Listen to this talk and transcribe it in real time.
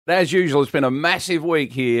As usual, it's been a massive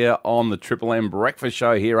week here on the Triple M Breakfast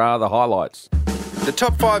Show. Here are the highlights. The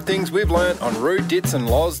top 5 things we've learnt on Roo, Dits and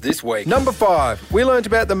Loz this week. Number 5, we learnt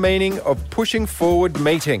about the meaning of pushing forward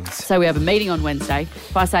meetings. So we have a meeting on Wednesday.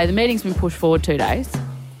 If I say the meeting's been pushed forward 2 days,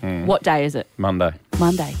 what day is it? Monday.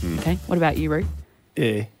 Monday. Okay. What about you, Roo?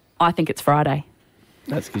 Yeah, I think it's Friday.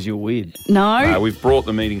 that's because you're weird. No. We've brought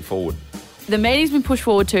the meeting forward. The meeting's been pushed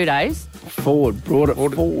forward 2 days. Brought it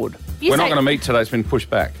forward. You We're not say going to meet today. It's been pushed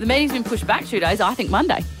back. the meeting's been pushed back 2 days. I think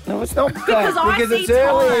Monday. No, it's not Because I because see it's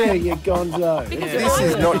earlier, time. you gonzo. Because This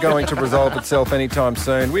is not going to resolve itself anytime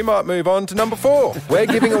soon. We might move on to number 4. We're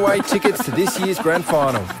giving away tickets to this year's grand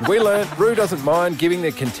final. We learnt Roo doesn't mind giving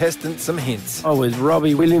the contestants some hints. Oh, was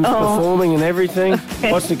Robbie Williams performing and everything?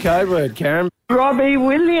 What's the code word, Karen? Robbie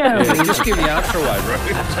Williams. Just give the answer away,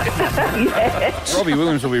 Robbie. Robbie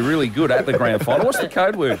Williams will be really good at the grand final. What's the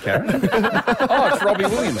code word, Karen? Oh, it's Robbie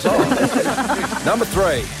Williams. Oh. Number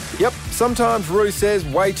 3. Yep, sometimes Roo says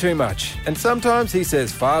way too much, and sometimes he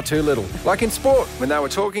says far too little. Like in sport, when they were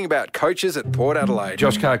talking about coaches at Port Adelaide.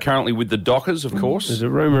 Josh Carr currently with the Dockers, of course. There's a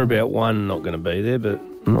rumour about one not going to be there, but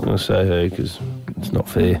I'm not going to say who because it's not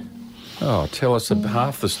fair. Oh, tell us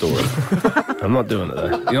half the story. I'm not doing it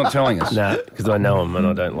though. You're not telling us? Nah, because I know him and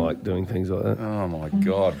I don't like doing things like that. Oh, my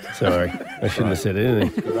God. Sorry, I shouldn't have said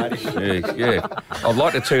anything. Yeah. I'd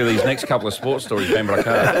like to tell you these next couple of sports stories, Ben, but I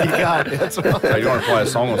can't. You can't, that's right. So you want to play a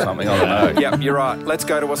song or something? I don't know. Yep, you're right. Let's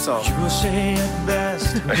go to a song.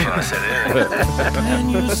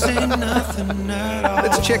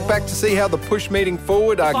 Let's check back to see how the push meeting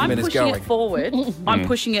forward If I'm argument is pushing going. it forward, I'm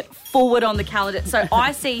pushing it forward on the calendar. So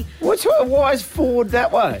I see, Why is forward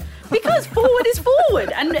that way? because forward is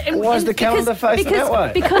forward. And Why is and the calendar facing because, that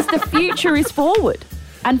way? Because the future is forward.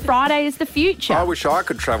 And Friday is the future. I wish I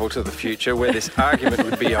could travel to the future where this argument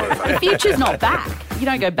would be over. The future's not back. You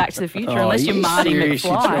don't go back to the future unless you're Marty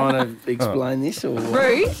seriously McFly. trying to explain this or what?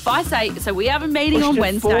 Rude. If I say, so we have a meeting Pushed on it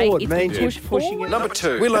Wednesday. forward, It's means pushed you're pushing forward. it. Number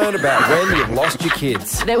 2, we learned about when you've lost your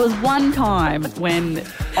kids. There was one time when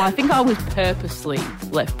I think I was purposely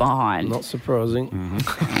left behind. Not surprising.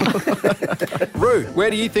 Roo,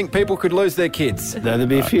 where do you think people could lose their kids? No, there'll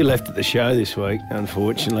be a few left at the show this week,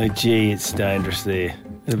 unfortunately. Gee, it's dangerous there.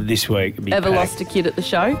 This week it'll be Ever packed. lost a kid at the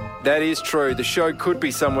show? That is true. The show could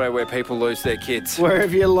be somewhere where people lose their kids. Where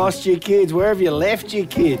have you lost your kids? Where have you left your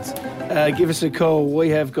kids? Give us a call. We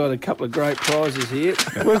have got a couple of great prizes here.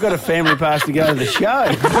 We've got a family pass to go to the show.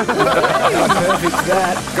 How perfect's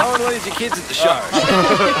that? Go and lose your kids at the show.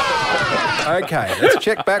 Okay, let's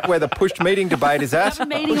check back where the pushed meeting debate is at. Have a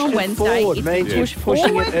meeting on Wednesday. Forward It's means pushed pushing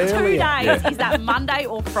forward it 2 earlier. days. Is that Monday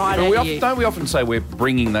or Friday? But for you? don't we often say we're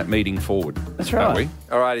bringing that meeting forward? That's Don't right. we?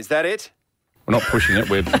 All right, is that it? We're not pushing it,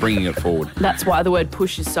 we're bringing it forward. That's why the word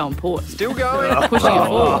push is so important. Still going? Pushing it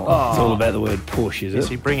forward. It's all about the word push, is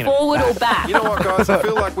it? Forward or back? You know what, guys? I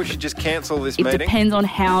feel like we should just cancel this It meeting. depends on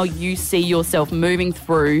how you see yourself moving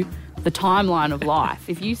through the timeline of life.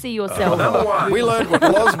 If you see yourself... Number 1, we learned what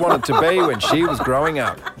Loz wanted to be when she was growing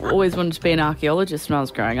up. always wanted to be an archaeologist when I was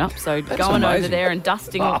growing up, so going over amazing. there and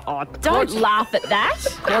dusting off... Oh, don't laugh at that.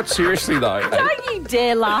 Quite seriously, though. Don't you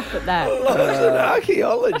dare laugh at that. An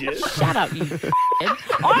archaeologist. Shut up, you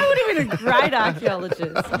I would have been a great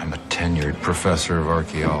archaeologist. I'm a tenured professor of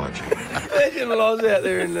archaeology. Imagine Loz out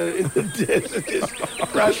there in the desert just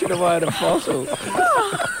brushing away at a fossil.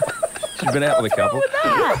 She's been out with a couple.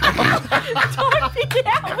 Don't be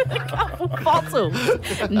out with a couple fossils.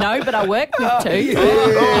 No, but I work with two.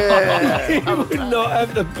 Yeah. He would not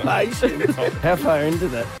have the patience. How far into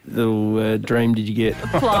that little dream did you get?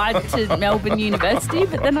 Applied to Melbourne University,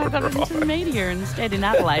 but then I got into the media instead in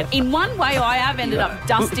Adelaide. In one way, I have ended up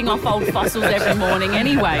dusting off old fossils every morning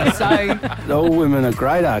anyway, so... All women are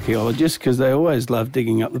great archaeologists because they always love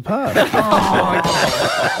digging up the past.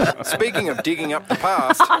 Speaking of digging up the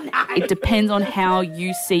past, It depends on how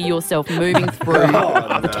you see yourself moving through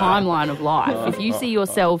the timeline of life. If you see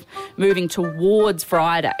yourself moving towards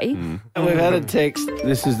Friday... And we've had a text.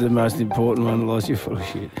 This is the most important one, Loz. You're full of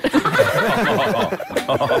shit.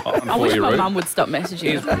 I wish my mum would stop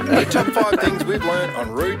messaging. the top 5 things we've learned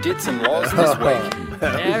on Roo, Dits and Loz this week.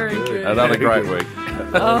 Very good. Another great week.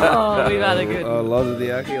 Oh, we've had a good... Loz is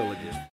the archaeologist.